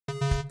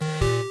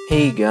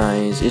Hey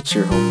guys, it's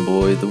your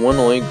homeboy, the one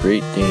and only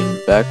Great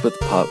Dane, back with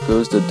Pop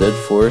Goes the Dead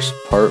Forest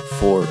Part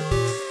 4.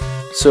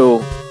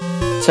 So,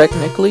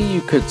 technically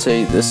you could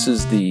say this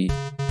is the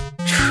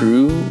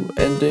true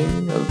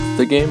ending of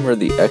the game, or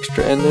the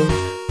extra ending,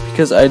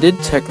 because I did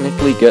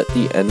technically get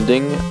the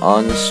ending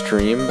on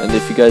stream, and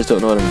if you guys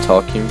don't know what I'm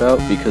talking about,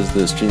 because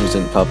the streams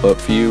didn't pop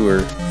up for you,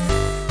 or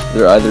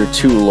they're either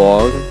too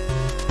long,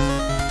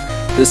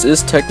 this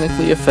is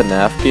technically a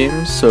FNAF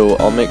game, so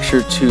I'll make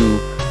sure to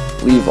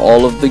leave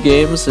all of the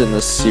games in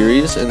this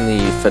series in the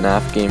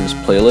FNAF games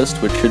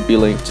playlist, which should be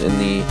linked in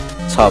the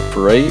top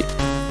right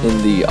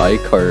in the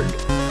iCard.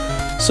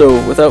 So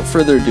without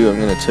further ado, I'm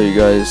going to tell you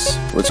guys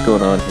what's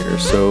going on here.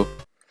 So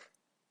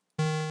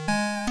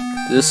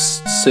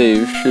this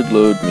save should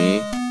load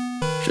me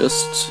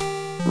just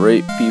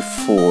right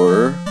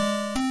before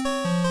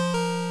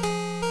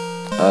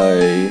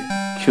I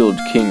killed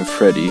King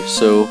Freddy.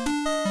 So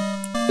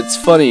it's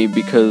funny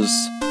because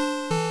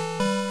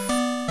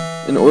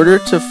in order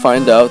to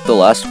find out the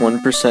last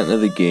 1% of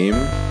the game,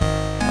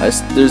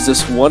 there's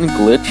this one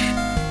glitch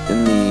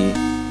in the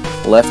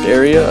left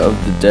area of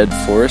the dead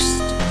forest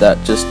that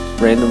just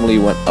randomly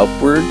went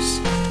upwards,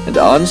 and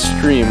on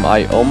stream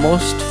I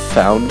almost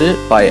found it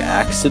by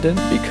accident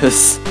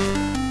because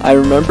I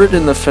remembered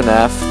in the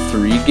FNAF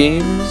 3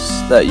 games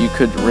that you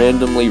could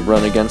randomly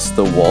run against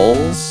the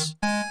walls,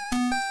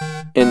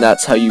 and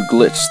that's how you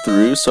glitch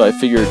through, so I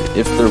figured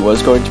if there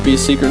was going to be a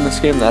secret in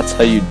this game, that's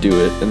how you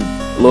do it, and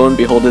lo and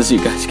behold, as you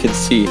guys can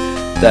see,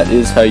 that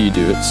is how you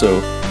do it. So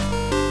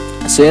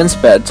Sans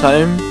Bad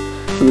Time,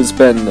 who has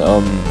been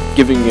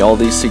giving me all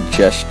these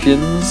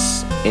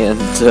suggestions and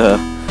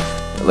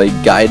like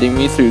guiding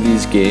me through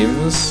these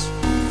games,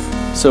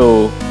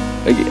 so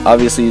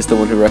obviously he's the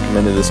one who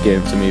recommended this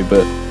game to me,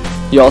 but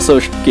he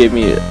also gave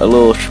me a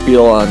little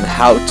spiel on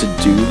how to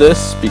do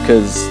this,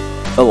 because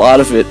a lot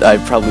of it I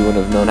probably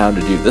wouldn't have known how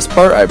to do. This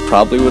part I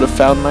probably would have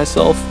found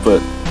myself,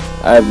 but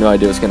I have no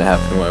idea what's gonna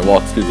happen when I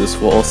walk through this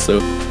wall, so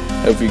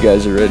I hope you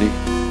guys are ready.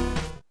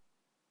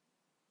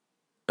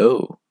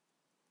 Oh.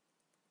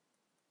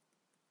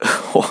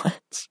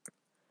 What?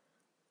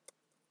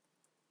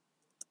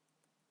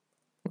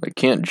 I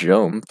can't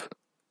jump.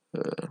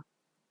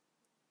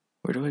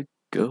 Where do I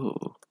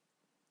go?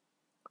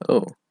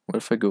 Oh, what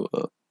if I go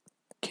up?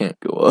 Can't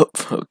go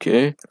up,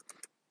 okay.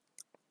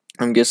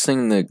 I'm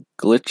guessing the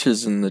glitch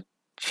is in the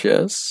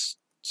chest?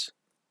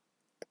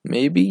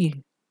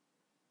 Maybe?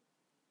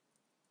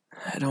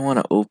 I don't want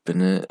to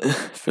open it. I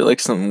feel like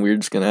something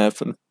weird's gonna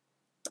happen.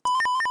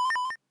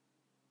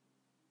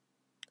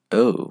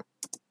 Oh.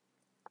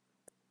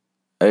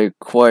 I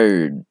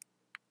acquired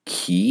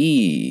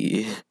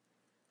key.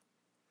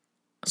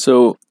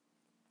 So,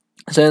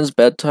 Sans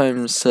Bad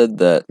Time said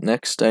that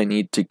next I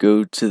need to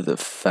go to the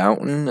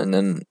fountain and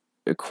then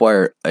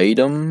acquire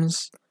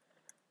items.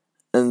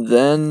 And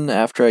then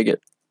after I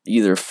get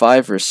either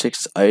 5 or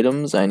 6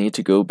 items, I need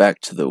to go back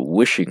to the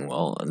wishing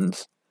well,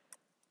 and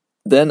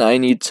then I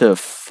need to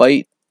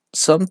fight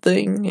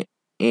something,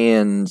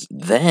 and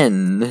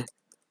then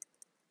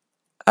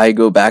I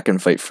go back and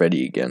fight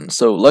Freddy again.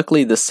 So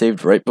luckily this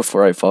saved right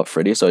before I fought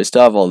Freddy, so I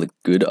still have all the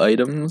good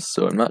items,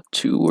 so I'm not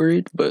too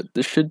worried, but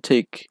this should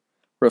take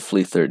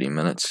roughly 30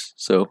 minutes,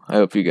 so I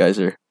hope you guys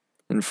are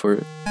in for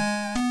it.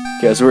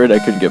 Okay, I was worried I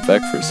couldn't get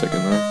back for a second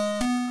there.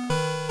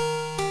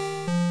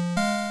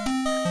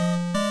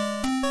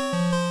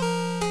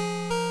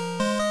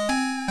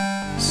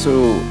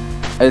 So,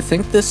 I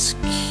think this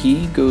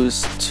key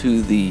goes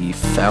to the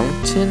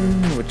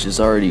fountain, which is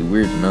already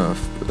weird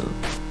enough, but...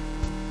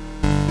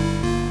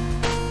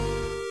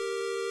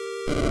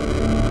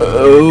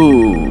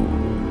 Oh!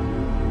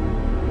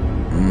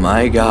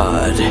 My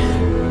god.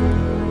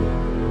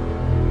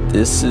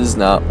 This is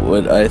not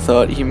what I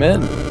thought he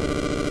meant.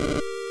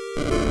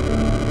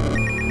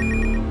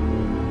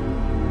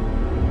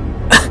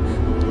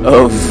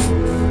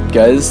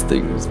 Guys,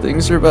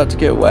 things are about to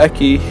get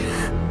wacky.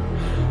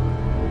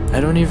 I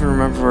don't even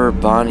remember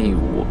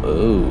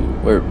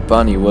where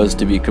Bonnie was,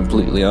 to be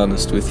completely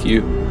honest with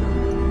you.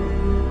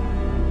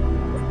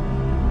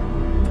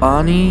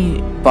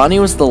 Bonnie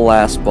was the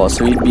last boss,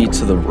 so he'd be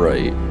to the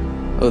right.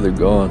 Oh, they're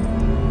gone.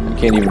 I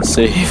can't even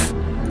save.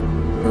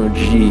 Oh,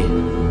 gee.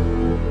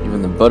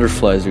 Even the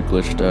butterflies are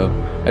glitched out.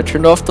 I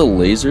turned off the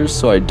lasers,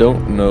 so I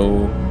don't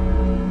know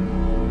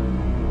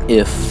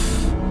if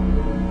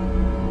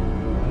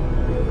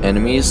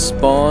enemies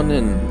spawn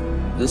in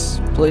this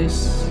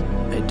place.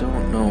 I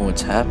don't know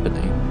what's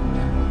happening.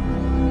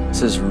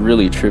 This is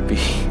really trippy.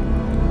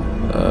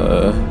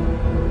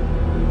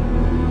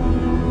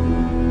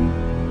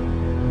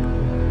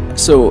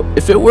 So,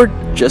 if it were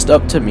just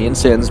up to me and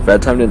Sans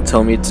Bad Time didn't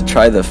tell me to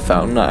try the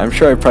fountain, I'm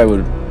sure I probably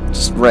would have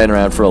just ran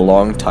around for a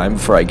long time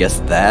before I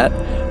guessed that.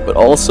 But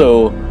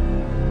also,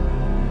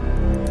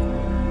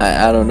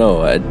 I don't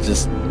know, I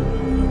don't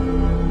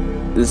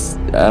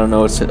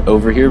know what's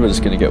over here, but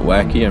it's gonna get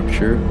wacky, I'm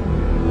sure.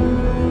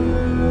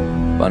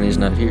 Bonnie's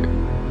not here.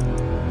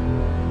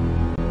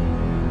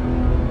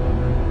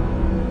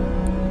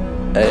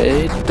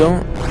 I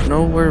don't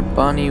know where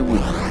Bonnie would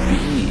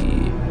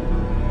be.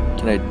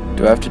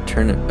 do I have to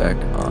turn it back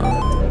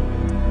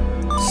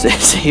on?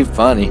 Save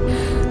Bonnie.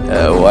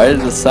 Why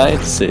did the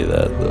signs say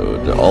that though?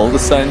 Did all the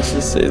signs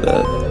just say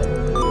that?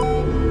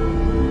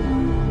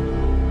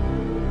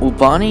 Well,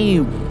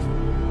 Bonnie...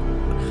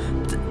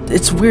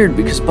 It's weird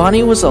because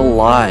Bonnie was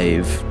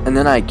alive, and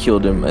then I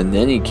killed him, and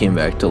then he came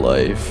back to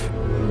life.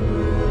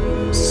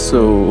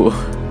 So...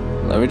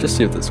 Let me just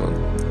see if this one...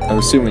 I'm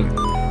assuming...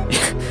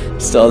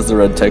 still has the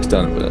red text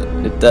on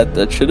it, but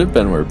that should have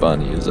been where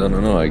Bonnie is. I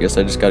don't know. I guess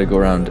I just gotta go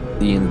around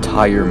the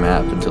entire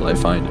map until I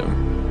find him.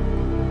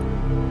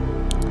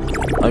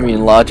 I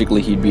mean,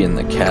 logically he'd be in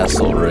the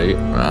castle, right?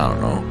 I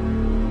don't know.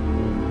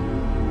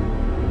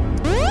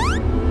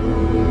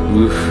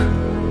 Oof.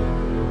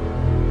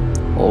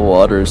 All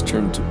water has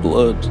turned to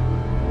blood.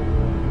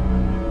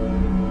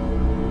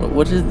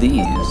 What are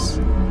these?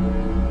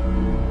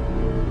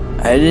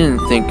 I didn't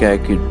think I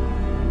could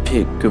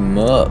pick them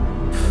up.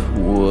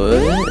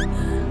 What?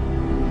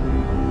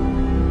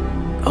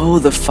 Oh,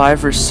 the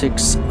 5 or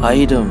 6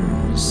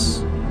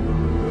 items.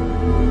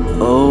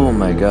 Oh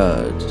my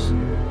god.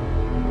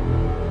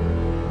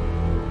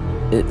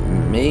 It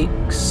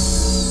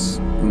makes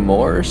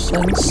more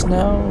sense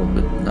now,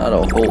 but not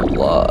a whole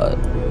lot.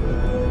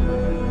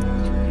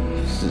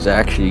 This is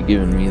actually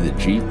giving me the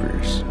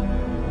jeepers.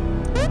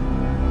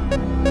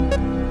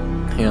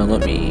 Hang on,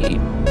 let me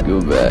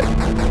go back.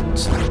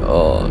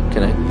 Oh,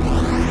 can I?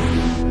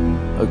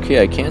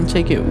 Okay, I can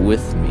take it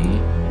with me.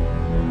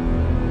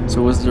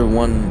 So was there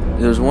one?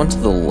 There's one to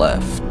the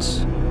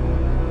left.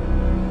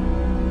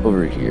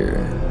 Over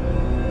here.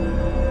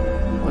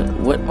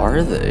 What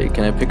are they?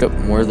 Can I pick up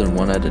more than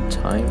one at a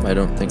time? I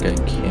don't think I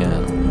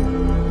can.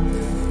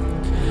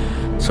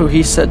 So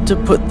he said to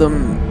put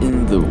them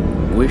in the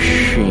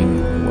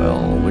wishing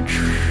well, which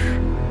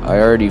I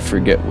already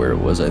forget where it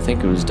was. I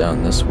think it was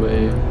down this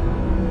way.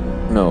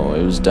 No,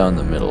 it was down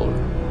the middle.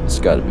 It's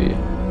gotta be.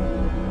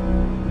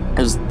 It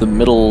was the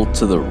middle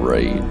to the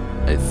right,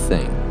 I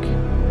think.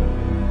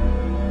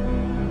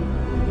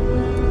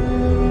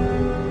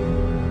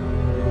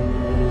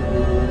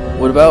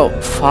 What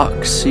about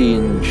Foxy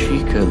and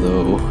Chica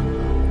though?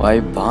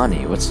 Why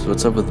Bonnie? What's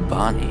up with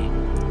Bonnie?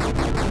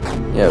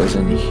 Yeah, it was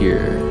in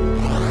here.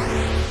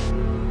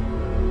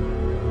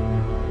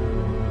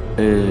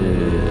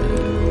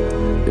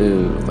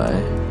 Oh my.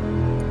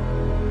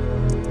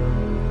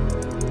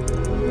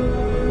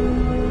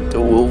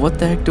 Well, what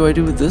the heck do I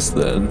do with this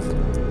then?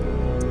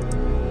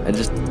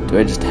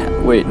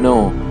 Wait,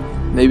 no.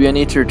 Maybe I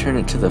need to return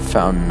it to the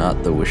fountain,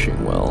 not the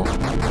wishing well.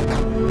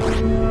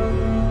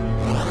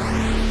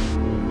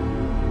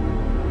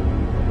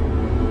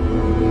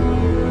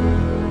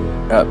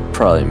 That'd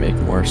probably make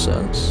more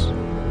sense.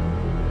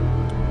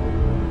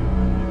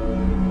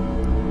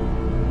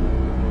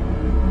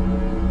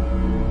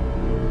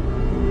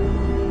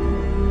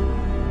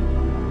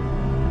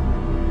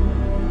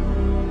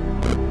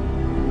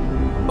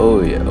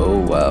 Oh yeah, oh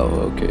wow,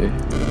 okay.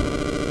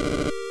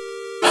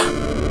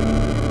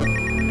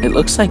 It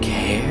looks like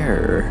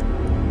hair.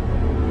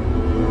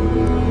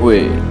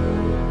 Wait,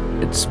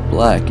 it's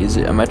black, is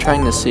it? Am I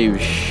trying to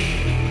save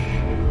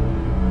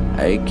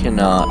I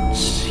cannot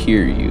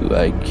hear you.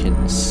 I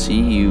can see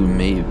you,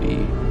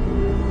 maybe.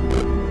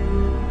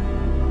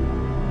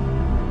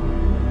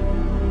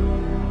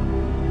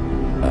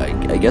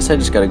 I guess I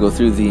just gotta go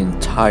through the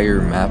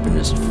entire map and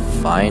just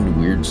find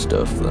weird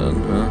stuff then,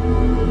 huh?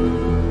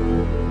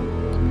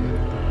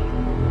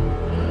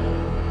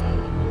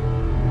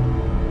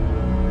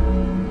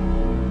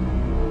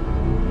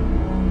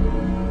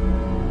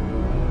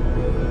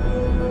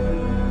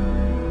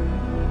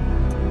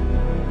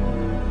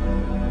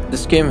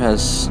 This game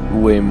has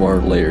way more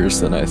layers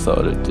than I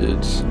thought it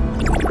did.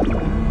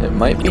 It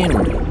might be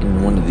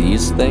in one of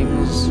these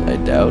things. I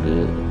doubt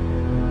it.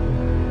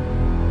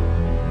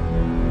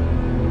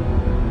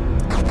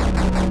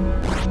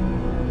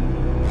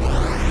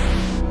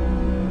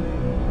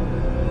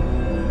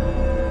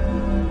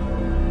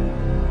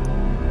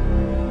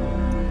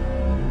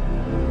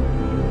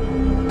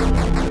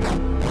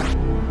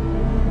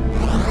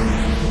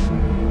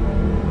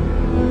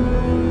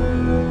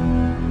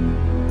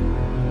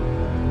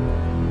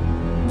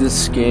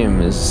 This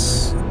game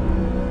is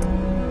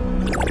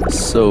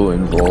so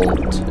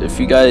involved. If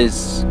you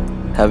guys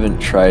haven't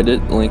tried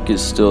it, link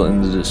is still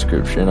in the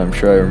description. I'm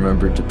sure I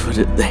remembered to put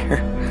it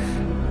there.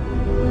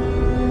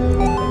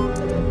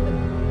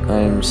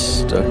 I'm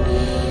stuck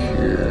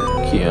here.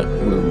 Can't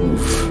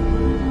move.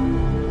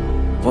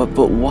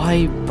 But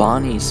why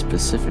Bonnie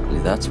specifically?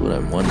 That's what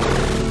I'm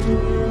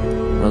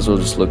wondering. Might as well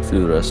just look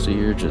through the rest of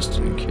here just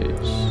in case.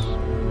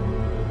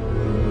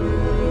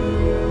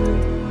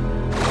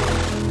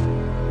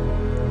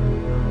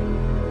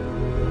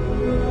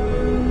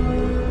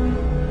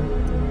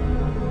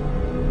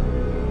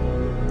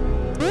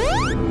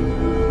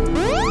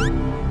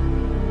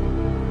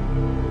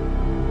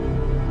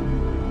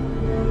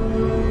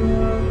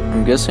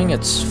 I'm guessing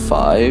it's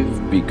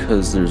 5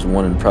 because there's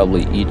one in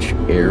probably each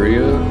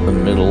area. The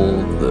middle,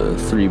 the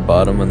 3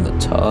 bottom, and the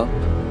top.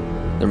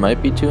 There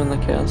might be 2 in the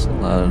castle,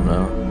 I don't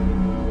know.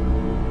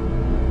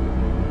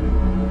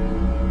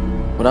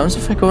 What happens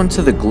if I go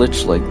into the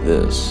glitch like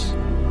this?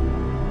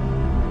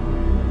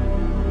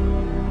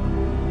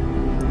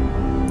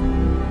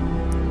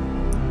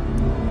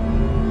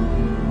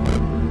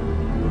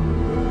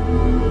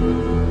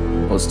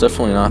 Well, it's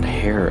definitely not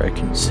hair, I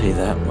can say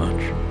that much.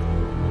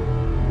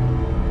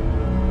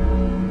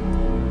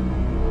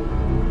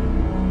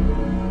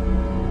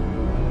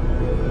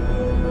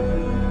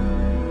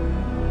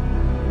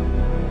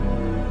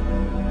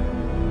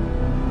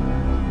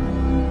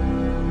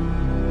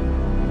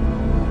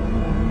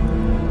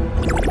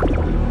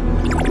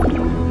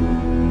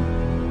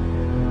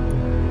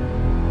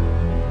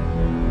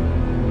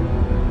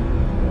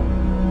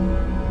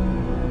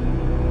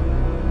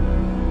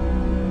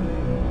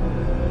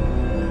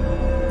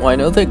 Well, I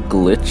know that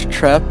glitch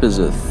trap is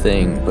a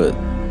thing, but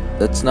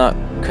that's not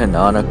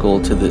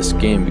canonical to this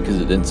game because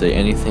it didn't say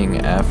anything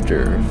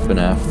after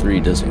FNAF 3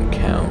 doesn't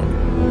count.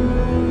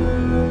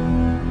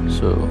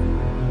 So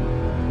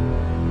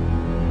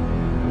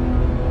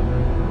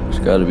it's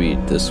gotta be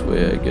this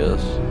way, I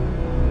guess.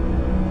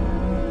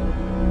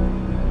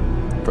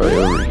 Probably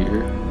over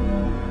here.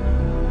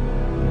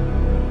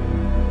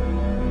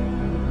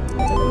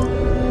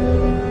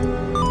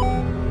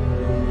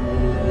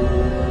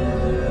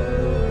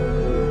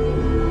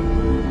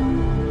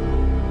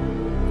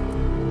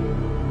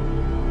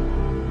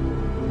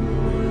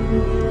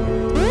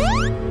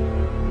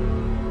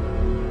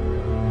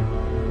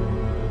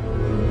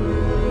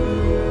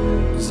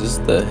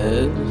 The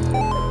head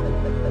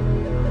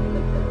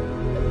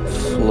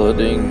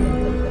flooding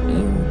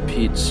in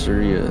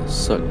pizzeria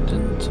sucked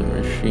into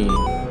machine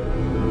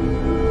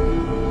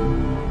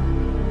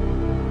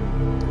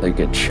like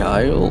a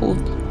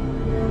child.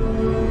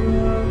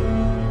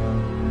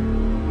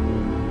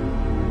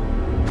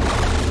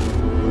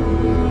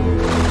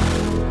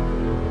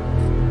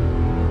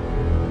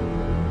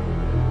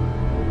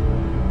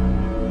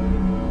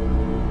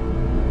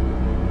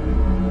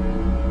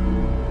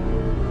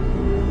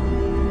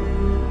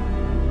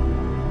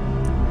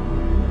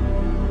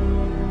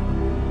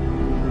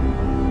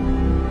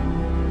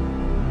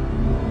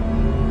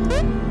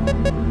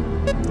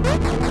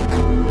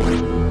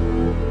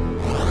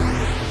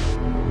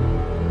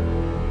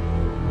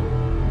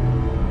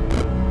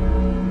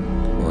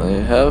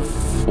 Have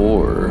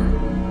 4.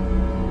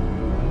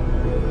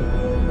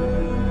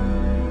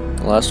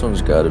 The last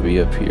one's got to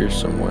be up here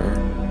somewhere.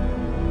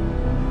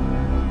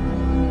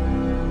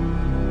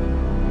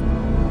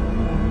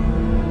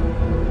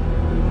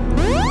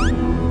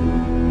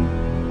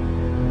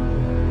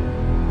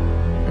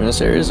 I mean,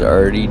 this area's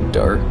already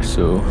dark,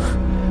 so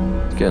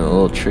it's getting a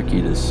little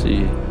tricky to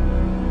see.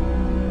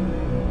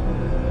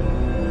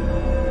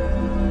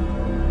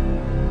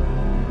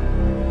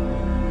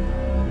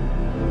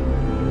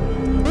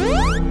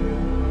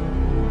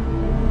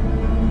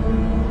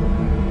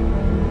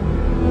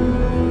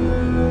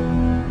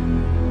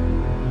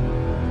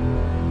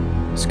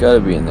 It's gotta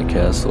be in the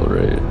castle,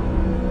 right?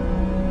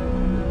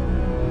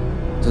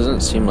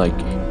 Doesn't seem like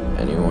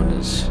anyone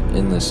is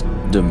in this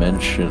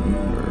dimension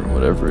or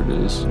whatever it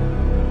is.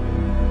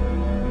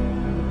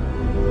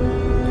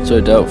 So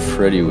I doubt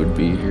Freddy would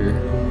be here.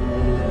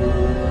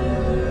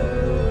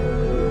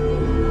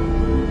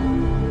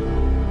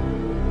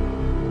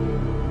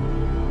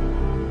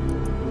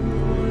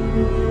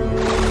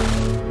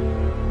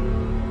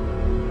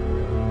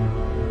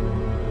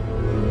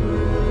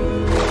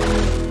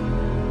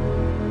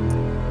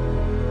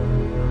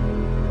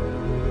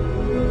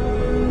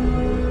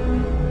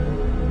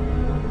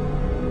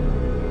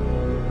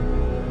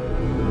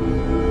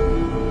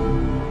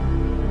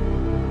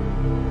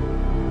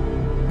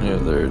 Yeah,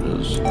 there it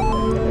is.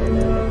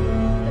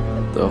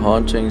 The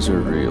hauntings are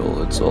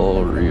real. It's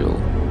all real.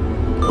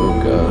 Oh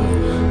god.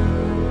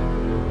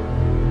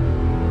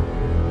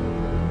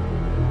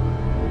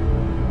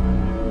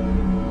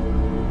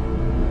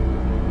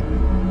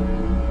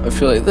 I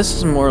feel like this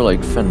is more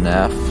like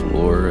FNAF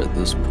lore at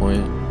this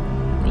point.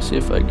 Let me see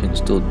if I can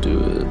still do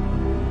it.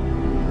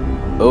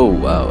 Oh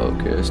wow,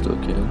 okay, I still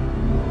can.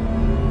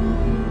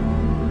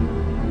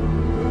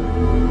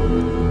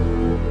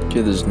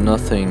 Okay, there's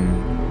nothing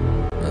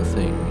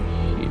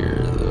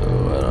here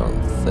though, I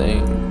don't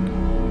think.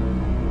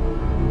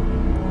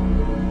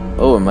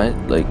 Oh, am I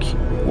like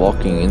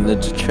walking in the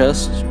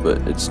chest, but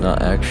it's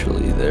not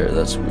actually there?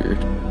 That's weird.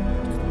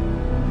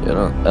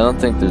 Yeah, I don't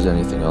think there's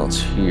anything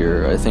else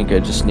here. I think I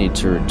just need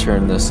to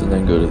return this and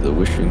then go to the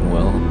wishing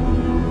well.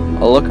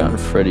 I'll look on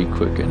Freddy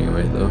quick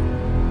anyway though.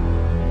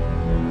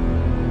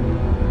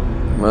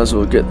 Might as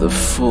well get the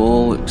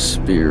full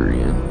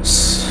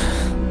experience.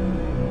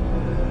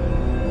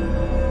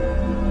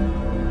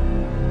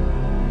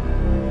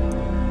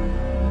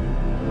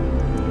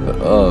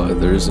 Oh,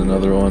 there's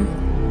another one.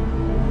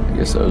 I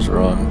guess I was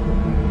wrong.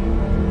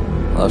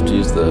 I'll have to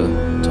use the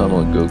tunnel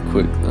and go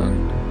quick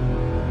then.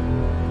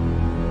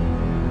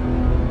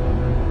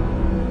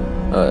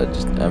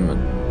 I'm a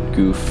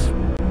goof.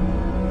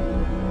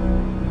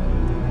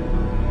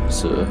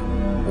 It's a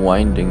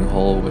winding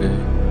hallway.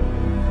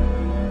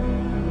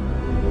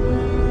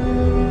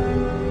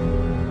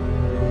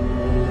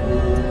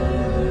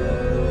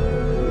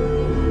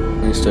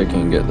 least I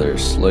can get there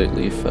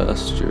slightly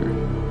faster.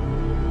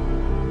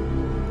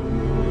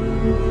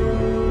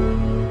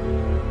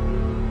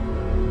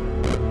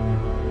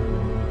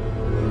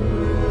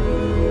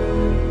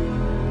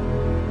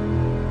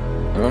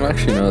 I don't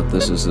actually know that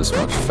this is this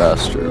much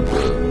faster,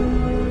 but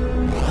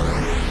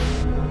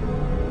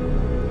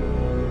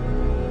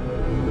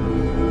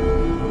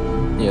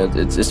yeah,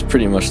 it's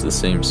pretty much the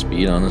same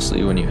speed,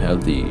 honestly, when you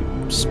have the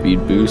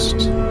speed boost.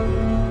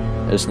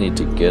 I just need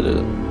to get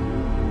it.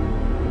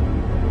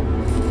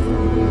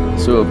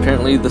 So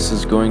apparently this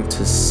is going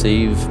to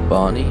save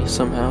Bonnie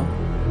somehow.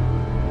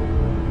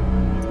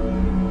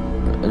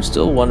 I'm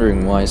still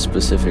wondering why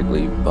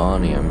specifically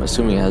Bonnie. I'm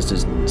assuming it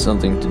has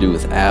something to do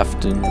with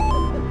Afton.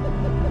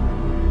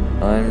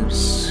 I'm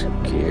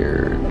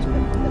scared.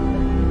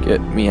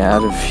 Get me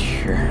out of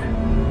here.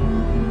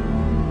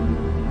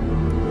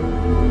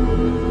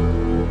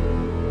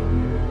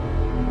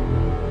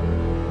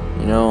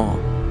 You know,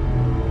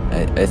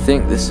 I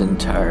think this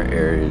entire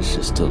area is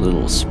just a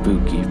little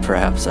spooky.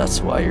 Perhaps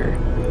that's why you're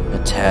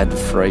a tad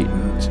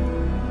frightened.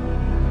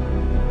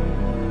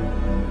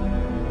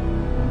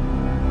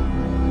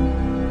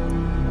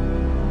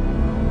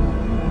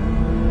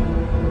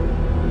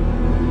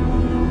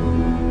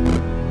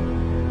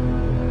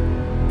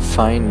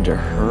 Find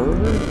her?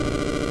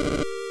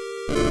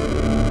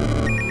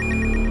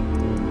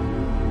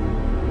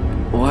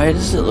 Why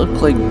does it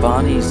look like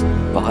Bonnie's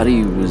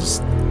body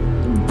was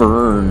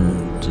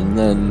burned and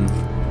then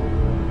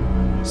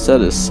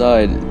set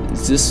aside?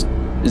 Is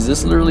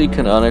this literally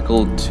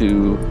canonical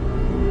to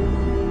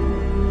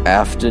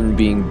Afton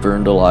being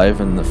burned alive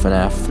in the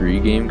FNAF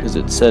 3 game? Because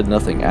it said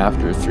nothing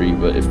after 3,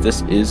 but if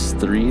this is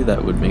 3,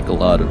 that would make a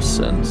lot of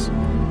sense.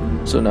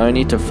 So now I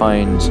need to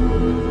find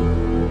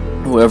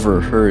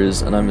whoever her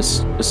is, and I'm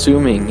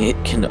assuming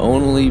it can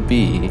only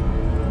be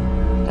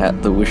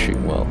at the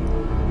wishing well.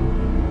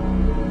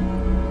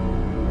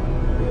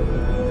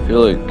 I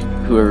feel like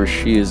whoever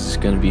she is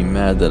going to be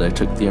mad that I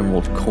took the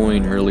emerald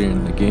coin earlier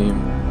in the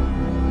game.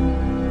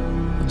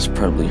 It's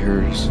probably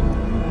hers.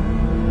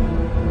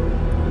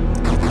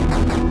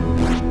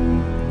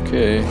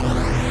 Okay,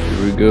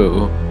 here we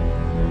go.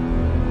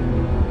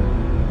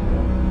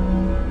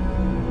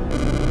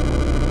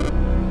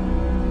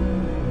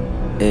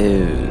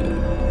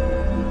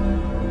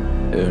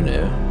 Oh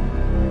no.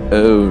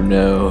 Oh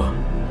no.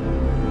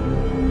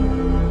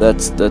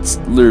 That's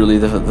literally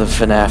the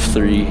FNAF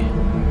 3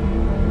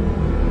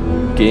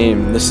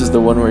 game. This is the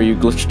one where you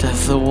glitched at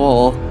the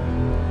wall.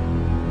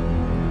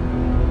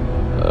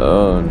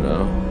 Oh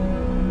no.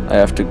 I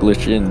have to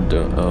glitch in,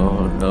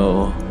 oh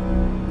no.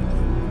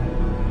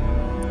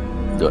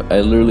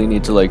 I literally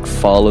need to like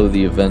follow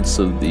the events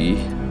of the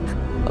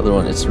other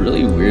one. It's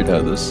really weird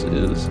how this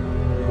is.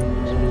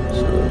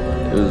 So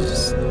it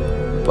was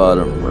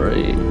bottom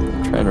right.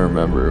 I'm trying to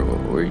remember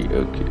where you,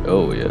 okay,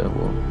 oh yeah,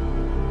 well.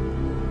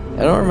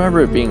 I don't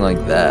remember it being like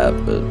that,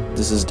 but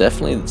this is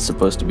definitely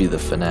supposed to be the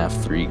FNAF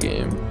 3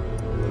 game.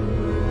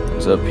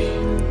 What's up here?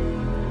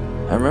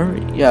 I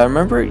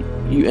remember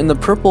you in the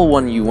purple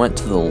one you went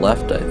to the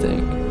left, I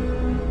think.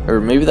 Or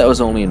maybe that was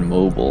only in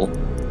mobile.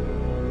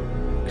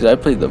 Because I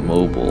played the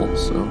mobile,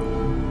 so.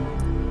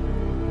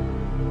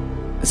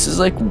 This is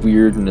like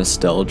weird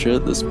nostalgia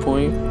at this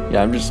point.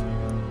 Yeah, I'm just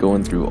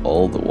going through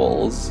all the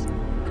walls,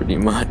 pretty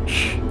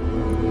much.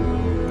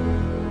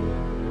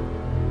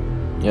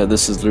 Yeah,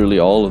 this is literally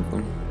all of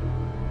them.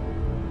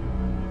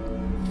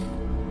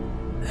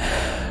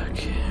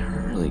 Okay,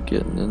 we're really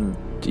getting in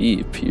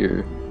deep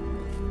here.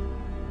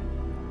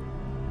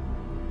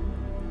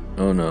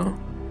 Oh no.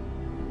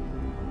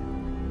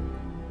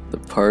 The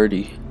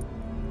party.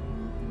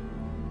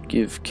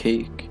 Give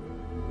cake.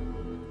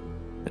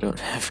 I don't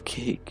have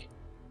cake.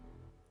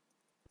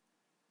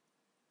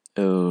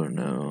 Oh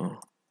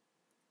no.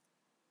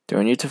 Do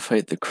I need to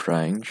fight the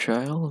crying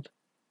child?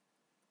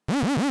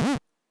 Are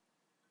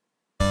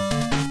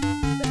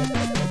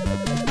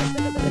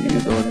you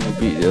the one who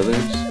beat the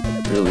others?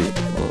 Really?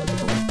 Well,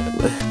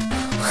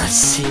 let's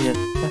see it.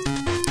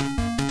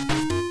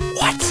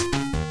 What?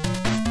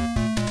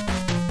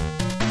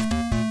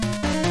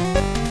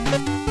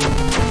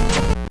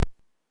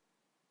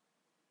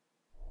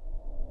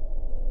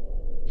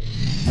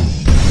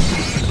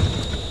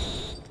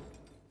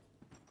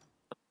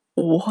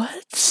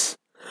 What?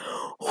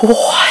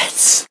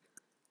 What?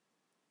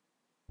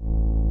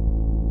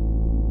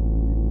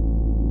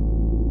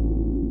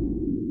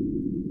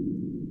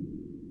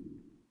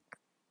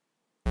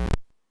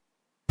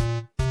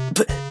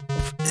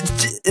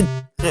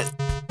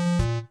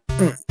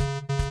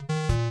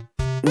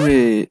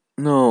 Wait,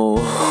 no.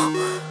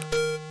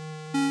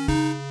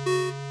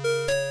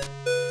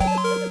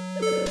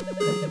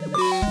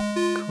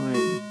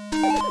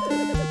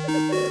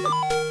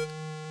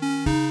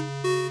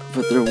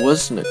 But there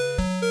wasn't a...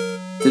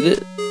 Did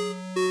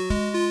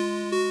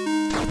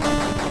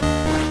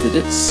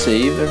it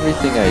save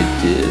everything I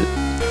did?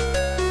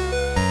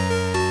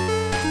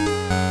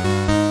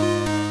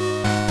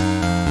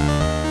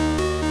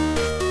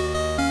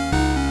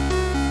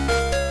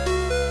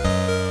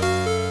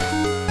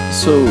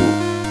 So,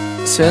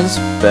 Sans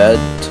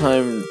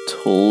Badtime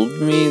told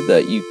me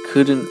that you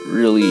couldn't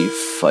really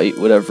fight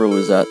whatever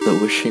was at the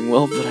wishing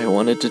well, but I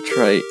wanted to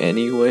try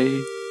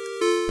anyway.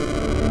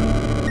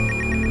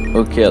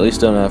 Okay, at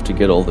least I don't have to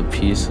get all the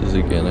pieces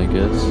again, I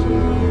guess.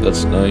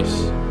 That's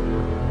nice.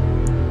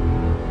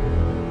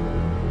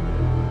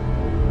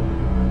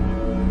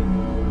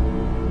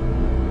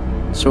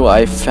 So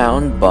I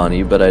found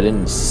Bonnie, but I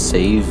didn't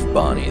save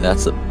Bonnie.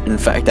 In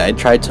fact, I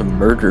tried to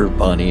murder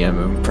Bonnie.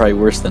 I'm probably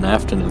worse than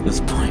Afton at this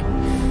point.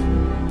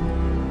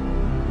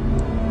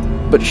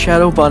 But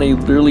Shadow Bonnie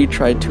literally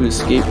tried to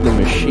escape the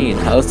machine.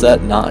 How's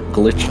that not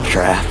glitch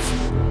trap?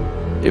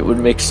 It would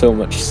make so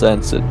much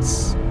sense.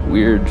 It's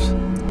weird.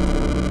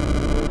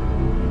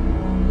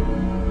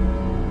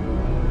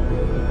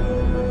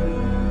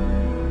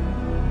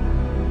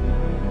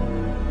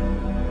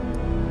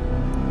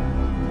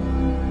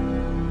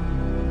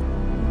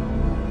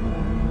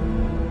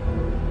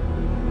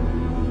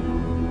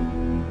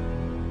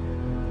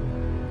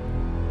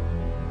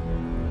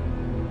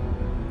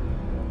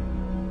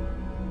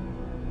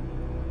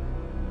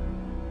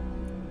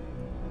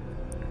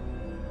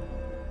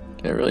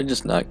 Can I really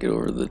just not get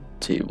over the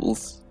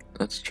tables?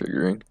 That's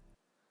triggering.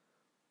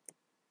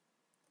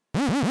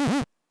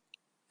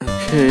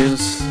 Okay,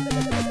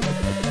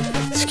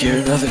 let's give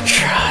it another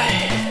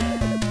try.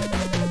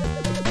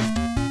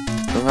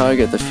 Somehow I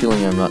get the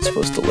feeling I'm not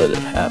supposed to let it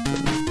happen.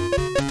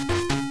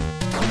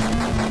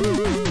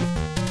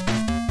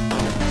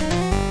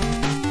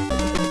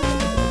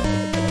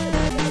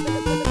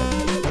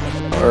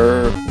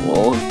 Or,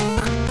 well,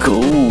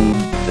 go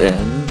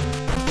then.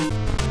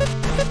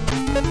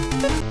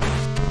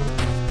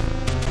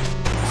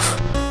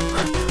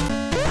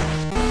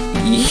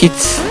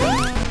 Yeet.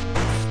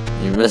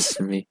 You're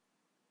missing me.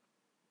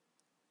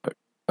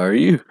 Are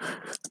you?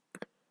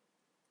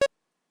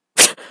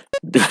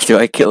 Do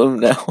I kill him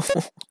now?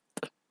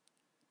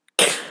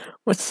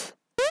 What's...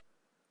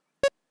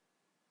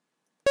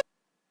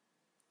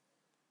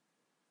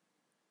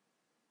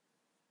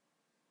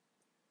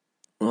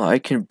 Well, I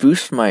can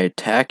boost my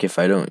attack if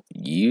I don't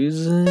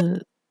use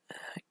it?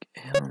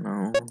 I don't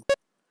know.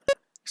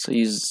 So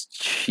use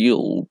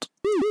shield.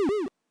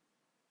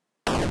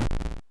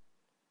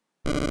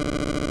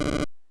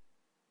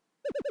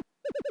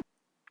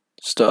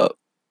 Stop.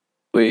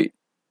 Wait.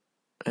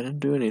 I didn't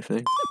do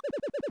anything.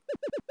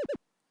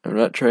 I'm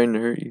not trying to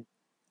hurt you.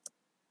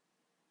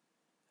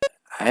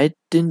 I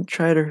didn't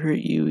try to hurt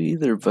you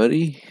either,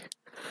 buddy.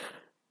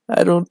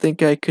 I don't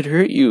think I could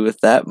hurt you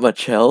with that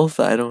much health.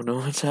 I don't know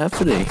what's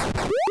happening.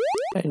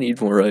 I need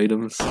more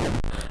items.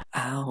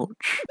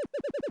 Ouch.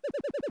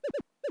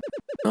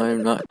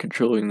 I'm not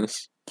controlling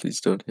this. Please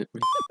don't hit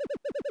me.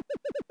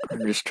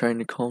 I'm just trying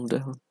to calm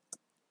down.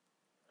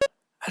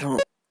 I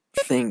don't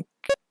think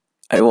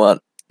I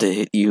want to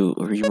hit you,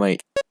 or you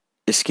might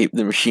escape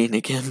the machine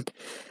again.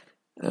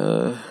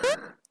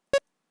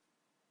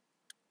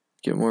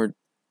 Get more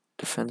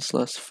defense,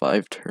 less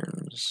 5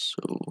 turns,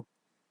 so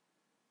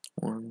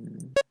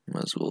 1,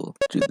 might as well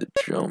do the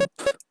jump.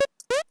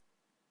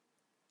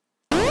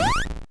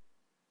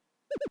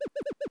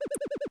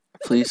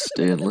 Please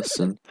stay and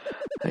listen.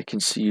 I can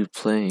see you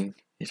playing.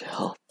 It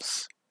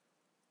helps.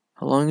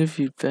 How long have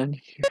you been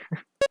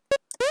here?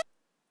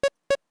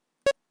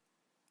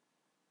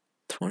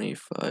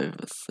 25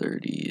 to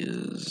 30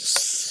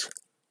 is...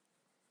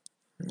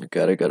 Oh my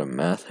god, I got a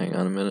math. Hang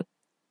on a minute.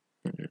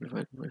 100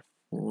 divided by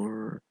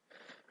 4...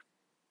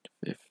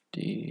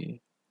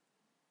 50...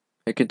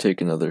 I could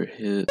take another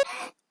hit.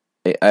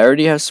 Hey, I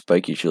already have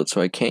spiky shield,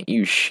 so I can't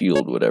use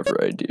shield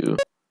whatever I do.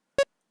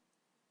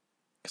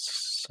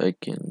 So I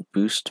can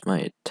boost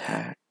my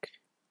attack.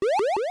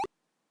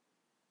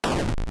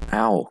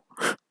 Ow.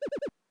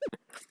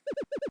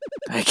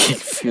 I can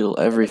feel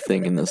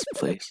everything in this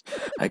place.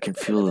 I can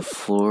feel the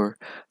floor.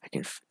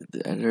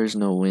 There's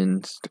no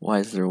wind. Why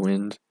is there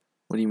wind?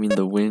 What do you mean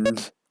the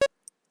wind?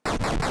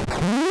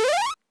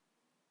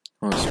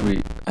 Oh,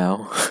 sweet.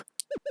 Ow.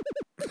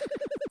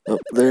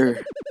 Up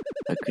there,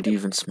 I could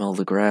even smell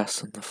the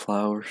grass and the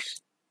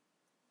flowers.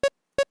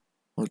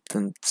 Well,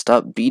 then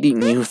stop beating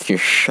me with your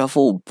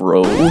shovel,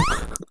 bro.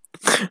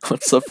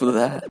 What's up with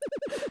that?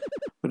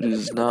 But it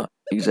is not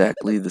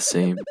exactly the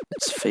same.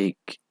 It's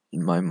fake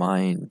in my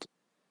mind.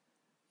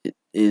 It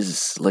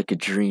is like a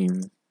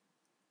dream.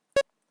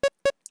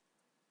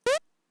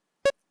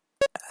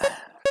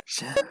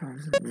 I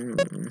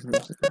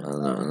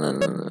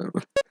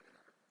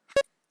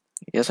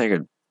guess I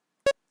could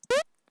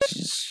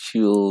just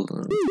shield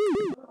and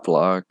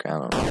block. I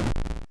don't know.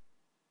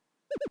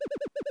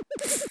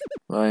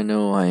 I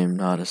know I am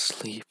not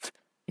asleep.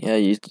 Yeah,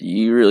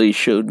 you really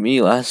showed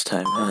me last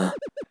time, huh?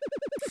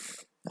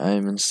 I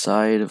am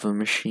inside of a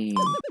machine.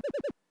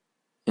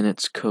 In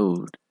its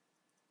code.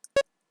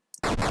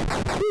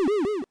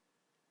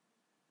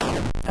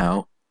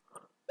 Ow.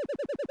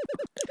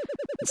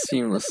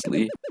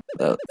 Seamlessly,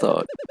 without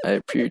thought, I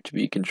appear to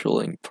be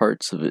controlling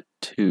parts of it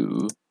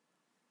too.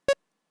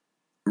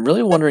 I'm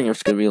really wondering if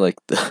it's gonna be like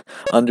the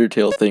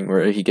Undertale thing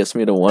where he gets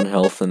me to 1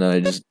 health and then I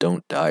just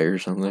don't die or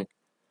something.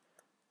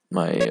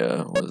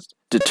 my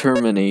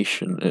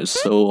determination is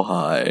so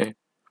high.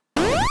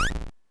 It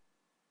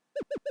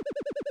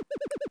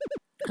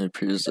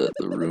appears that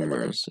the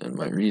rumors and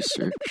my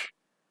research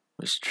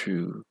was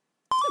true.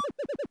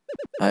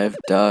 I have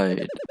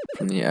died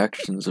from the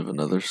actions of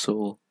another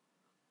soul.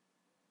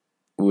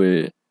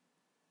 With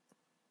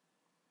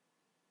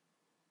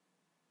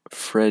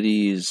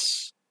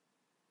Freddy's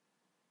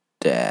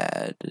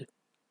dad,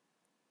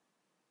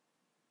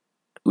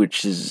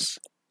 which is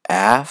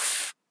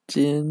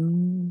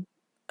Afton.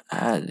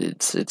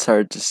 It's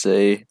hard to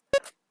say.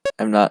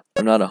 I'm not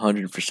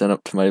 100%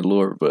 up to my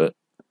lore, but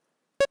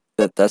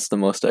that's the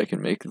most I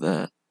can make of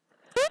that.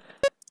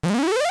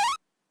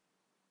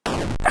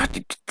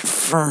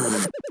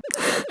 Confirm.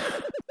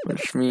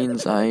 Which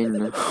means I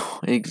know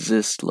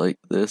exist like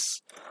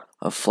this.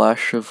 A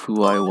flash of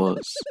who I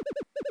was.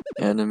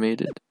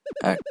 Animated,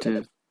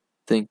 active,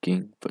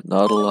 thinking, but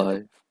not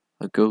alive.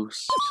 A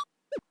ghost.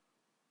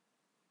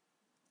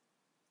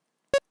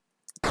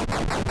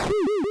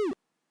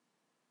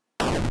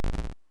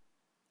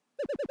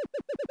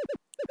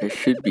 I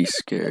should be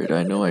scared,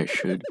 I know I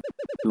should.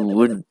 Who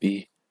wouldn't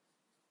be?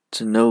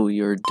 To know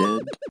you're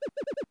dead.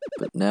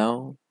 But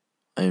now,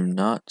 I'm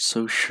not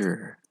so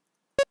sure.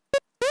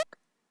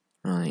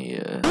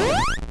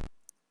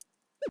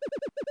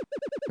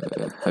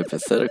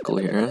 Hypothetical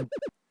here.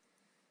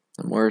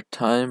 The more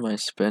time I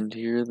spend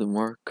here, the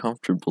more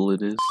comfortable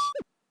it is.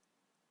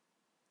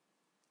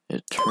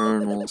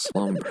 Eternal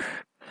slumber.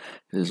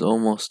 It is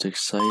almost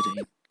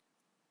exciting.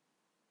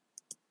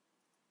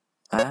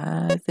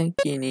 I think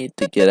you need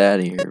to get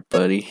out of here,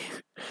 buddy.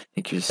 I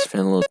think you're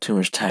spending a little too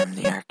much time in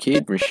the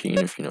arcade machine,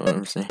 if you know what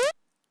I'm saying.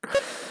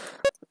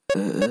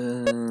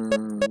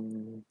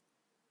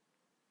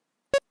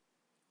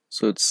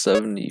 So it's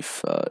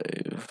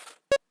 75.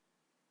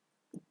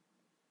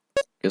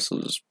 Guess I'll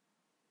just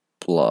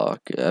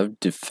block. I have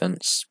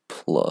defense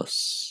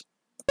plus.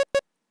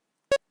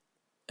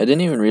 I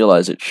didn't even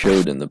realize it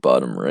showed in the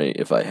bottom right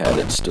if I had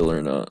it still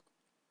or not.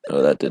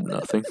 Oh, that did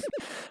nothing.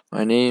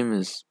 My name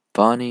is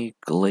Bonnie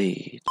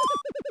Glade.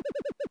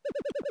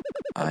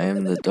 I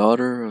am the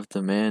daughter of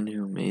the man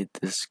who made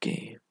this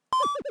game.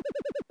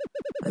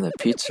 And the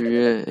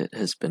pizzeria it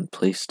has been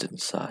placed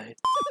inside.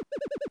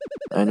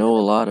 I know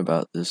a lot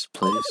about this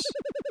place.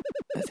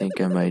 I think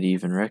I might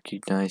even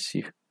recognize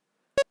you.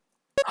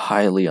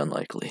 Highly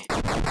unlikely.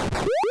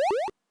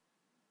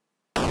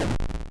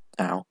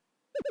 Ow.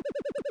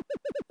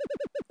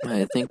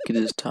 I think it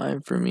is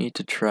time for me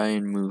to try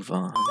and move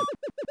on.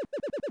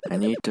 I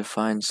need to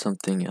find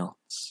something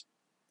else.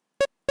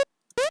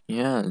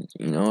 Yeah,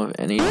 you know,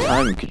 any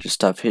time you could just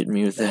stop hitting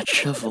me with that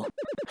shovel.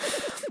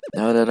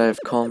 Now that I've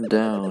calmed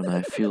down,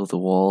 I feel the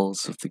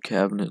walls of the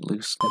cabinet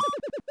loosening.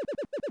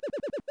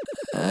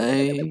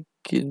 I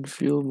can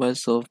feel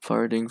myself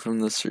parting from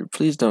the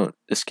Please don't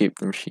escape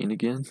the machine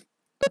again.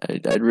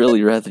 I'd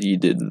really rather you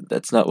didn't.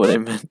 That's not what I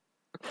meant.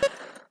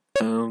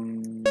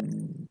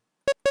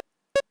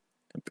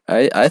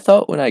 I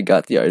thought when I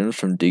got the items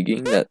from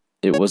digging that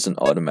it wasn't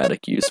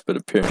automatic use, but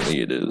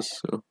apparently it is,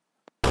 so.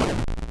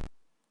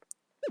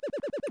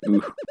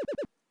 Ooh.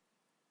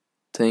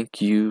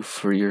 Thank you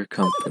for your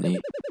company.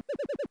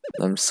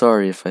 I'm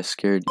sorry if I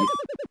scared you.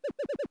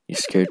 You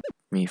scared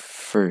me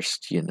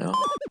first, you know.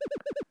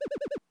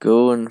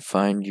 Go and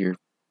find your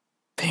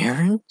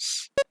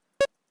parents?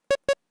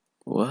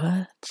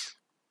 What?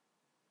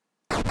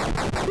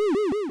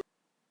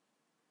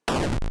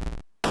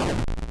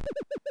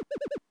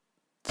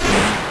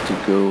 To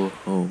go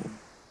home.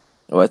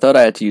 Oh, I thought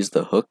I had to use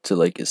the hook to,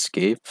 like,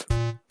 escape.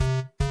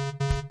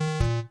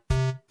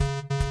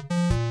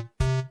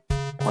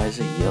 Why is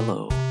it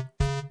yellow?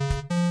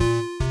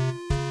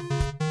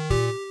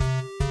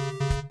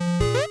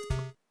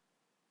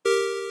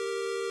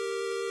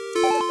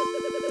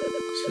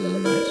 This is a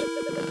nice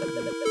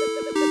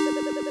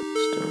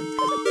stone.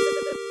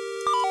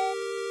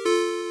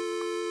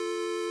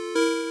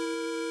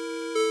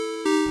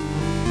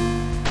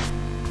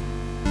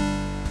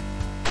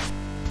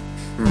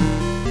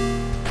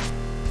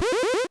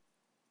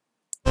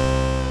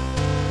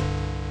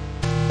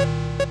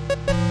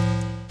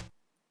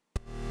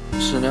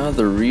 So now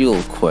the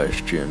real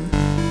question.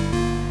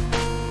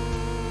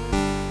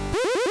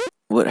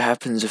 What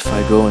happens if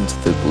I go into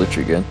the glitch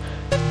again?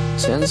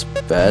 Sans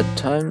Bad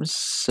Times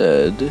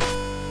said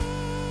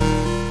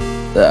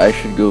that I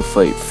should go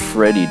fight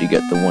Freddy to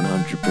get the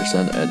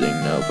 100%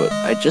 ending now, but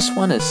I just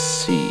want to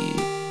see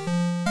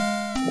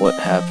what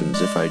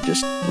happens if I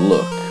just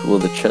look. Will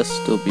the chest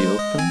still be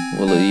open?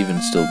 Will it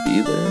even still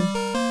be there?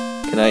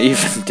 Can I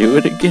even do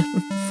it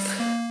again?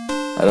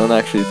 I don't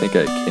actually think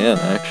I can,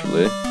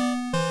 actually.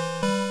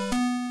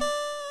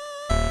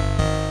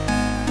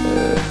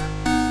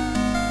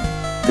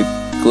 The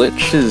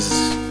glitch is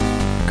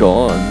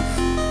gone.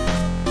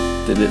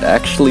 Did it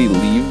actually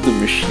leave the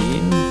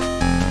machine?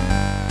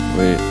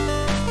 Wait,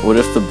 what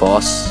if the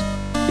boss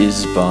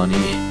is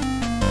Bonnie?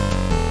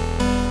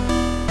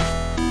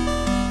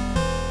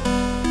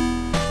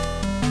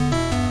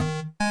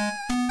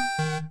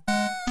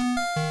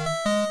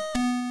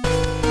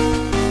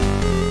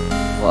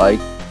 I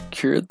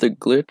cured the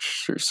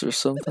glitch or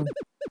something.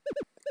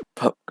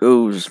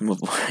 POPGOES, my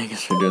boy, I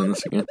guess we're doing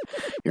this again.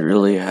 You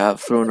really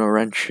have thrown a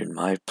wrench in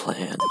my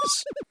plans.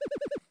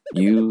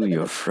 You,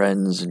 your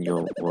friends, and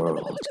your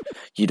world.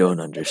 You don't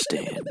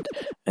understand,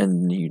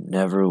 and you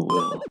never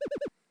will.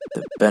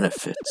 The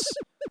benefits,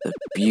 the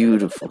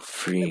beautiful,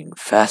 freeing,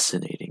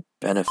 fascinating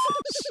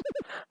benefits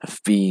of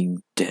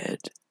being dead.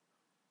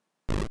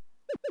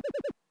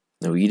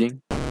 No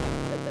eating,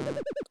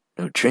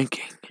 no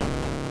drinking,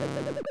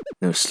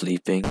 no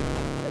sleeping,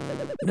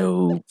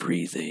 no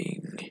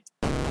breathing.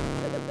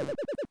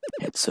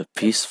 It's a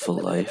peaceful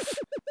life,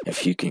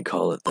 if you can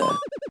call it that.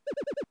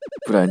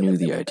 But I knew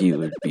the idea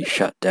would be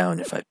shut down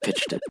if I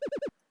pitched it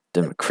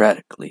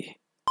democratically.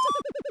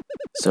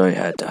 So I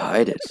had to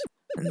hide it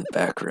in the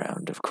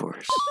background, of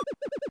course.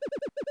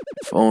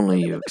 If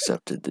only you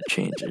accepted the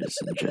changes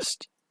and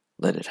just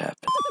let it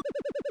happen.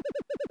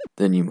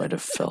 Then you might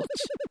have felt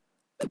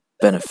the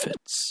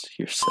benefits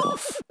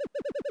yourself.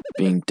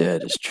 Being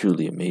dead is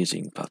truly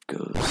amazing,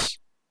 POPGOES.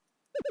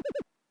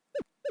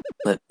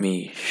 Let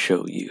me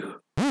show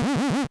you.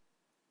 I'm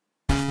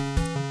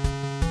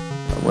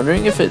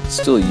wondering if it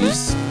still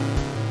used...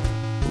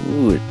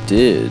 Ooh, it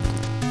did.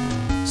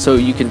 So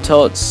you can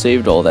tell it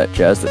saved all that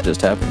jazz that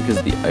just happened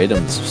because the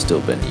items have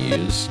still been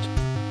used.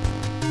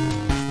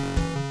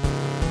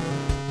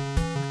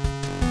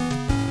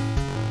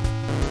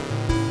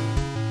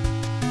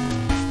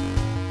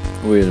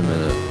 Wait a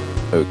minute.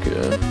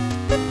 Okay.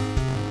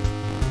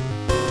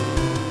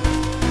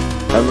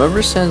 I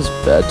remember Sans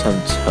bad time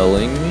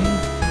telling me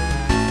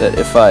that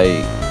if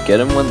I get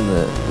him when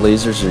the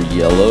lasers are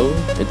yellow,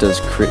 it does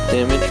crit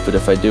damage, but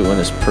if I do it when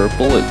it's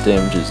purple, it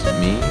damages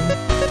me.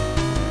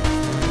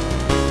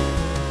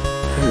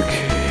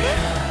 Okay,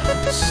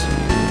 let's see.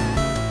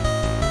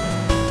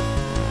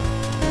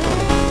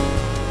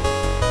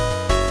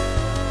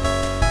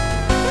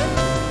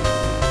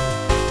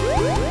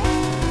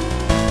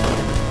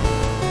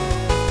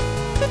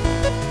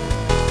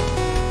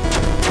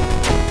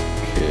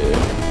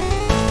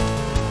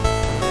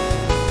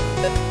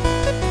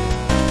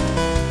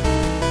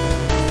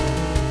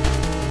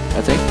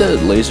 I think the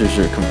lasers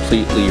are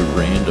completely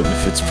random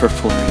if it's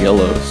purple or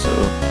yellow, so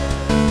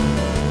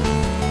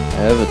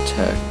I have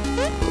attack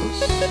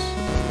plus.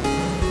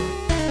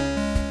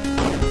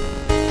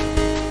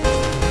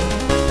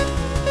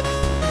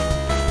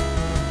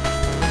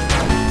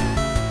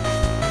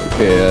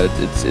 Okay,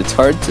 it's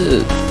hard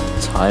to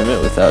time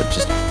it without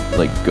just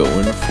like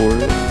going for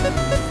it.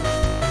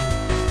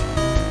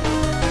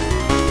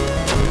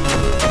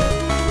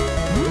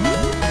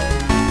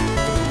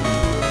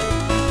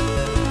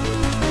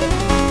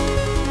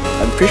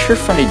 I'm pretty sure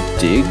if I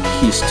dig,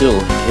 he still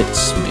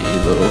hits me,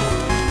 though.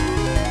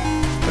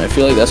 And I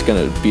feel like that's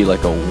gonna be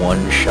like a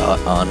one-shot,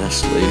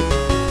 honestly.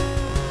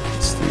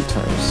 It's 3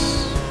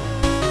 times...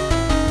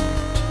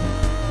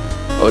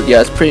 Oh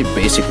yeah, it's pretty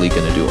basically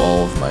gonna do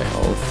all of my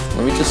health.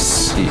 Let me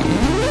just see.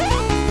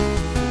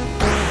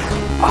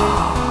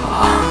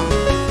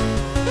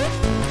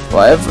 Well,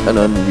 I have an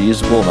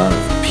unreasonable amount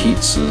of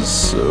pizzas,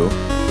 so...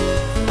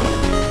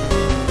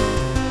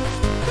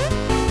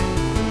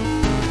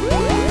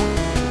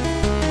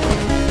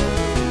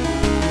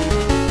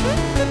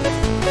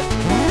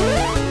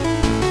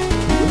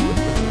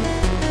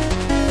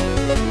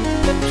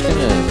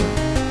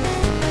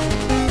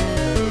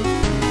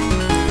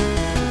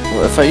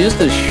 If I use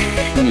the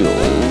shield,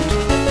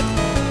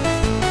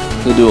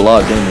 it'll do a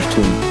lot of damage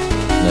to him.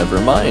 Never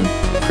mind.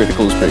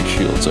 Criticals break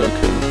shields,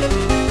 okay.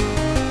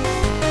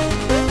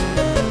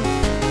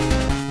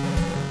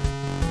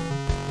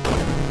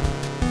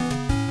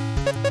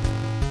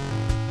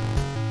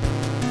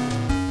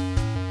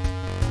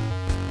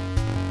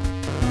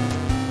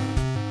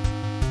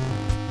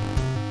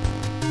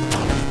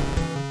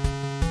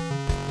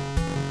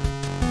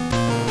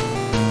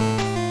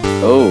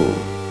 Oh.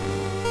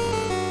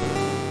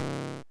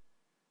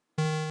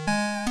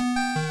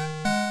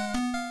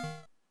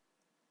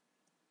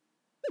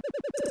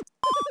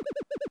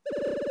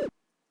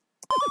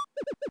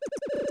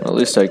 At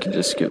least I can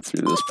just skip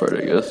through this part,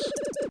 I guess.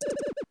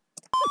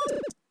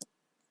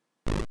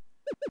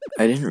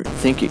 I didn't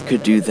think it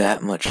could do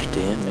that much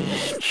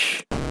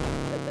damage.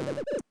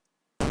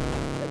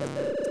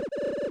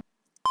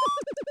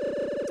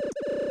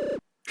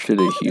 Should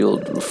have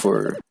healed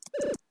before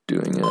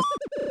doing it.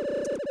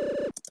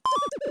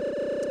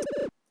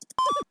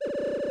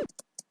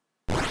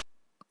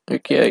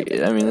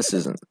 Okay, I mean, this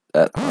isn't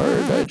that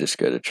hard. I just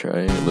gotta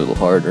try a little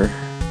harder.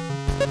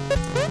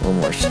 A little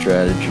more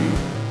strategy,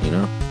 you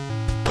know?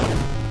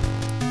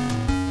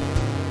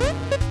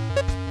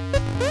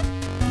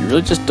 You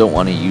really just don't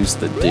want to use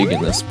the dig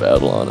in this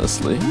battle,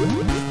 honestly.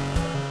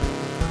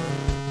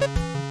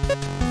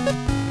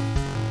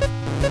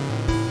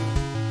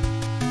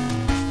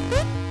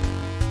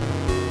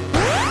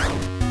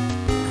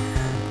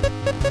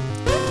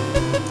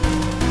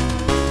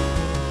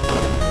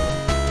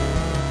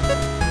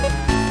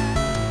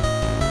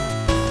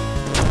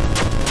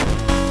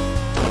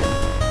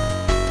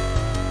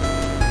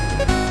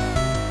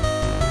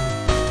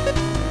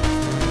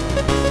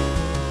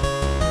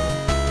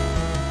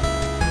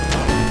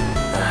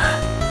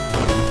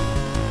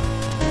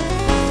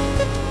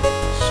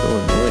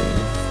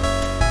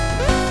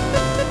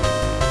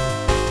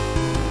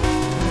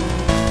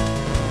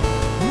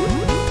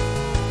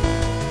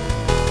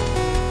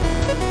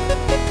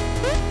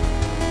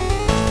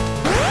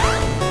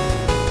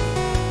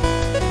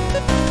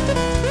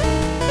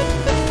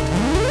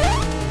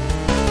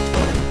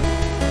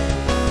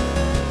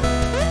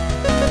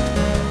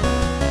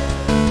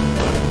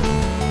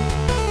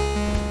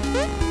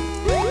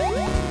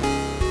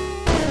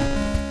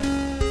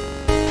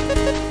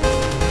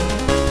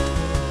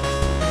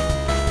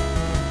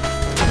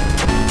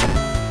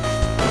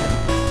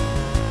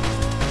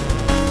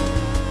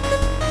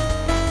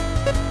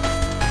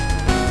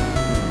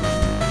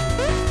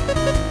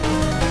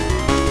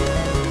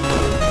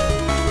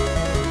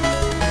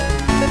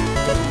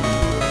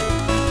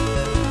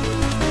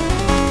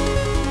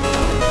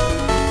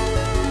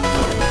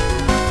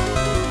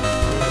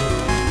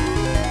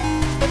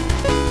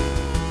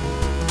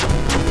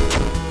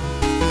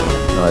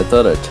 Oh, I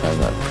thought I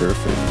timed that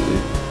perfectly.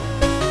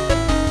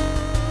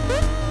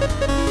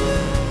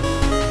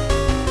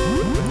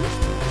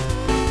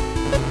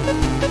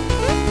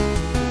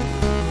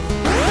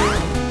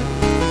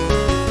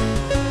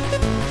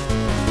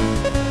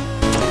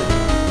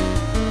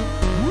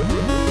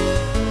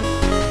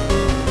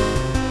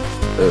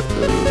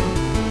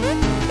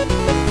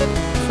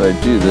 If I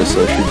do this,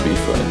 I should be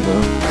fine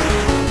though.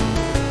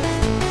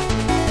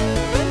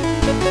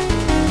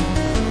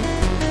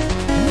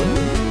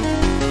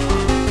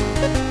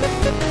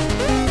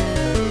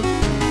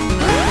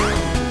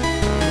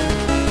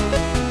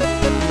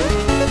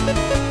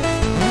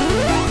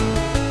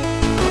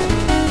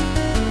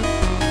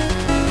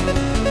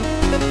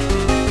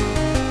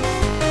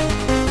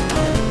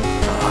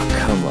 Oh,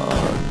 come on.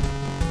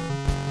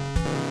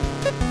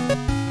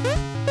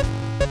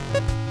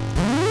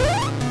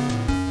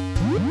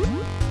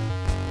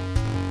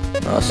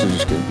 Also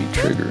just gonna be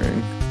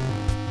triggering.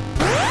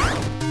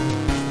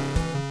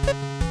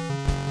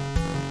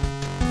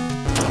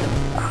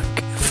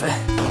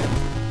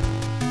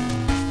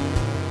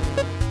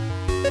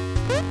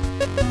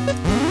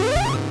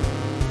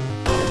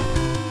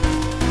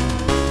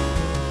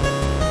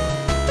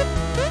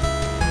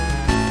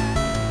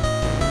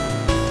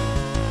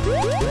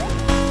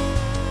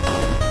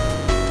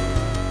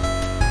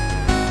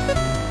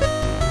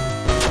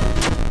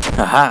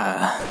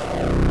 Haha!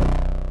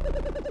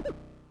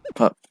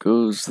 Pop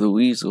goes the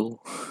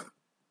weasel.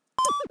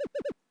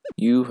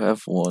 You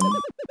have won.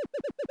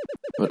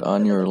 But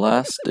on your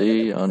last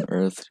day on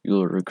Earth,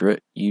 you'll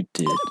regret you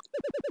did.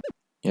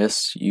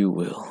 Yes, you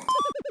will.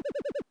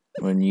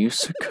 When you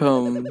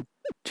succumb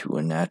to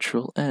a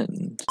natural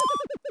end,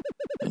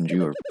 and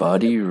your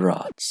body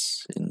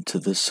rots into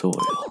the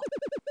soil,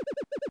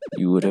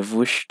 you would have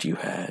wished you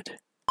had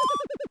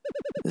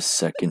the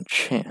second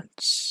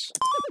chance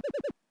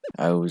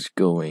I was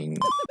going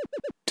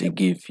to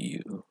give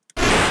you.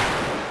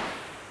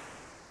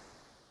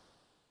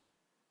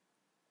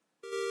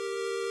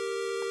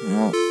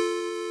 Well,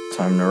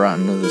 time to rot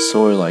into the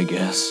soil, I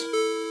guess.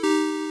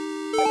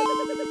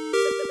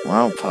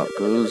 Wow,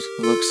 POPGOES,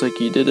 looks like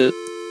you did it.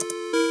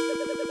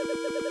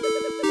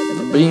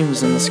 The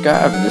beams in the sky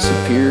have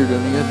disappeared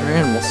and the other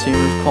animals seem to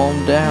have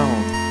calmed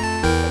down.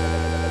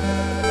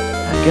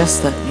 I guess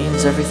that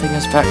means everything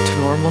is back to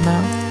normal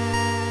now?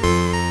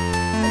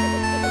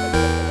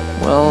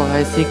 Well,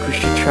 I think we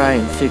should try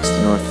and fix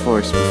the North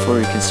Forest before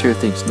we consider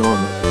things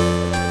normal.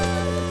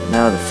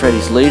 Now that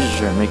Freddy's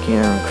lasers are making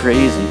everyone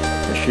crazy,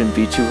 it shouldn't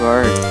be too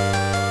hard.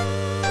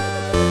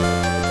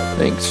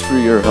 Thanks for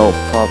your help,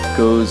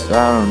 POPGOES.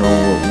 I don't know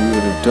what we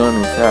would have done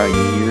without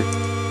you here.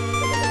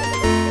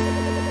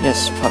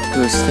 Yes,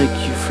 POPGOES,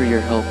 thank you for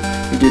your help.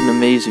 You did an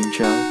amazing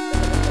job.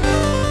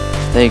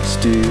 Thanks,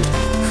 dude.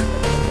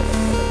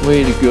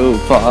 Way to go,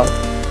 Pop.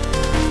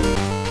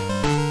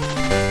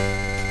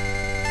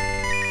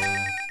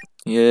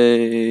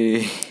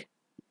 Yay.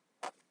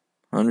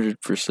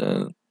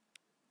 100%.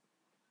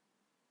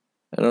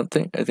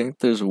 I think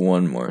there's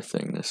one more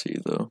thing to see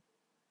though.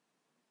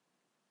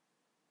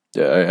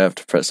 Yeah, I have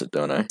to press it,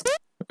 don't I?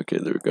 Okay,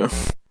 there we go.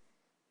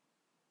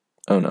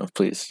 Oh no,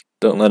 please.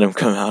 Don't let him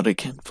come out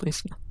again,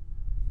 please.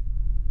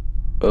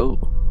 Oh.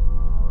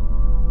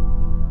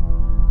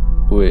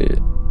 Wait.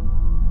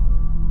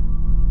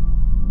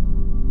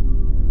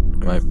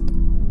 Am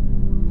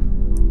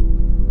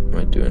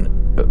I doing it?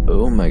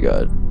 Oh my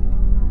god.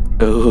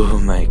 Oh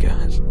my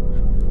god.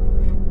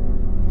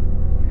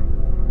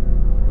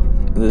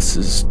 This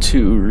is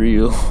too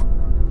real.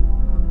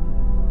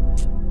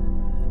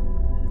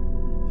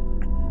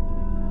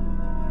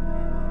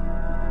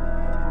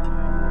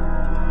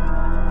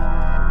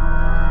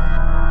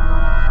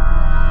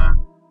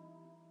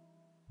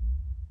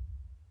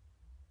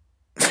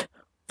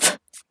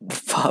 The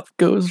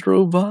POPGOES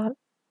robot?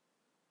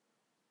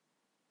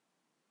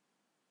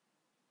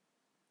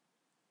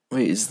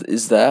 Wait,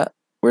 is that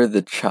where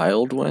the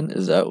child went?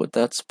 Is that what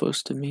that's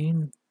supposed to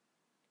mean?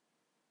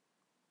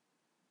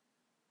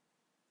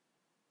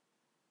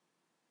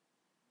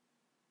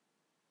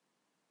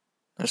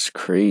 That's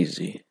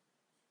crazy.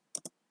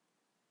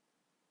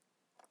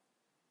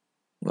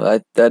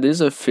 Well, that is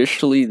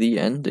officially the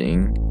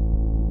ending.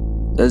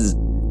 That's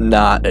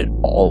not at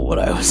all what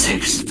I was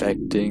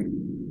expecting.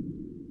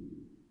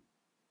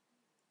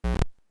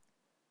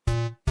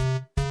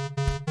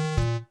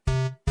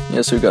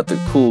 Yeah, so we got the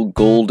cool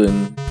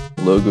golden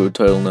logo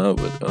title now,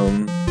 but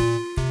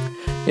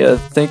yeah,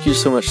 thank you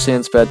so much,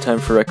 Sans Bad Time,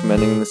 for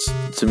recommending this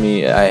to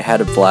me. I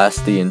had a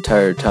blast the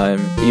entire time,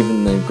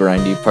 even the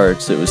grindy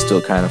parts, it was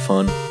still kind of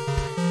fun.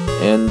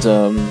 And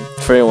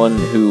for anyone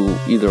who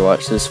either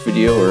watched this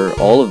video or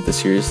all of the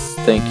series,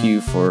 thank you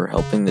for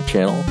helping the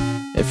channel.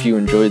 If you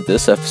enjoyed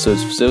this episode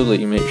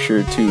specifically, make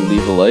sure to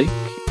leave a like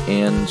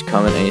and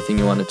comment anything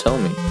you want to tell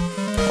me.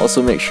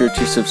 Also make sure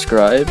to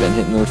subscribe and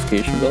hit the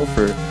notification bell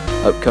for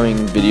upcoming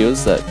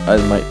videos that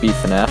either might be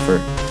FNAF or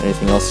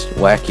anything else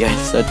wacky I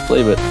decide to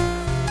play, but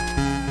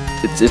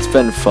it's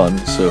been fun,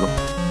 so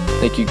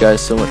thank you guys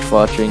so much for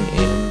watching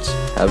and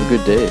have a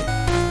good day.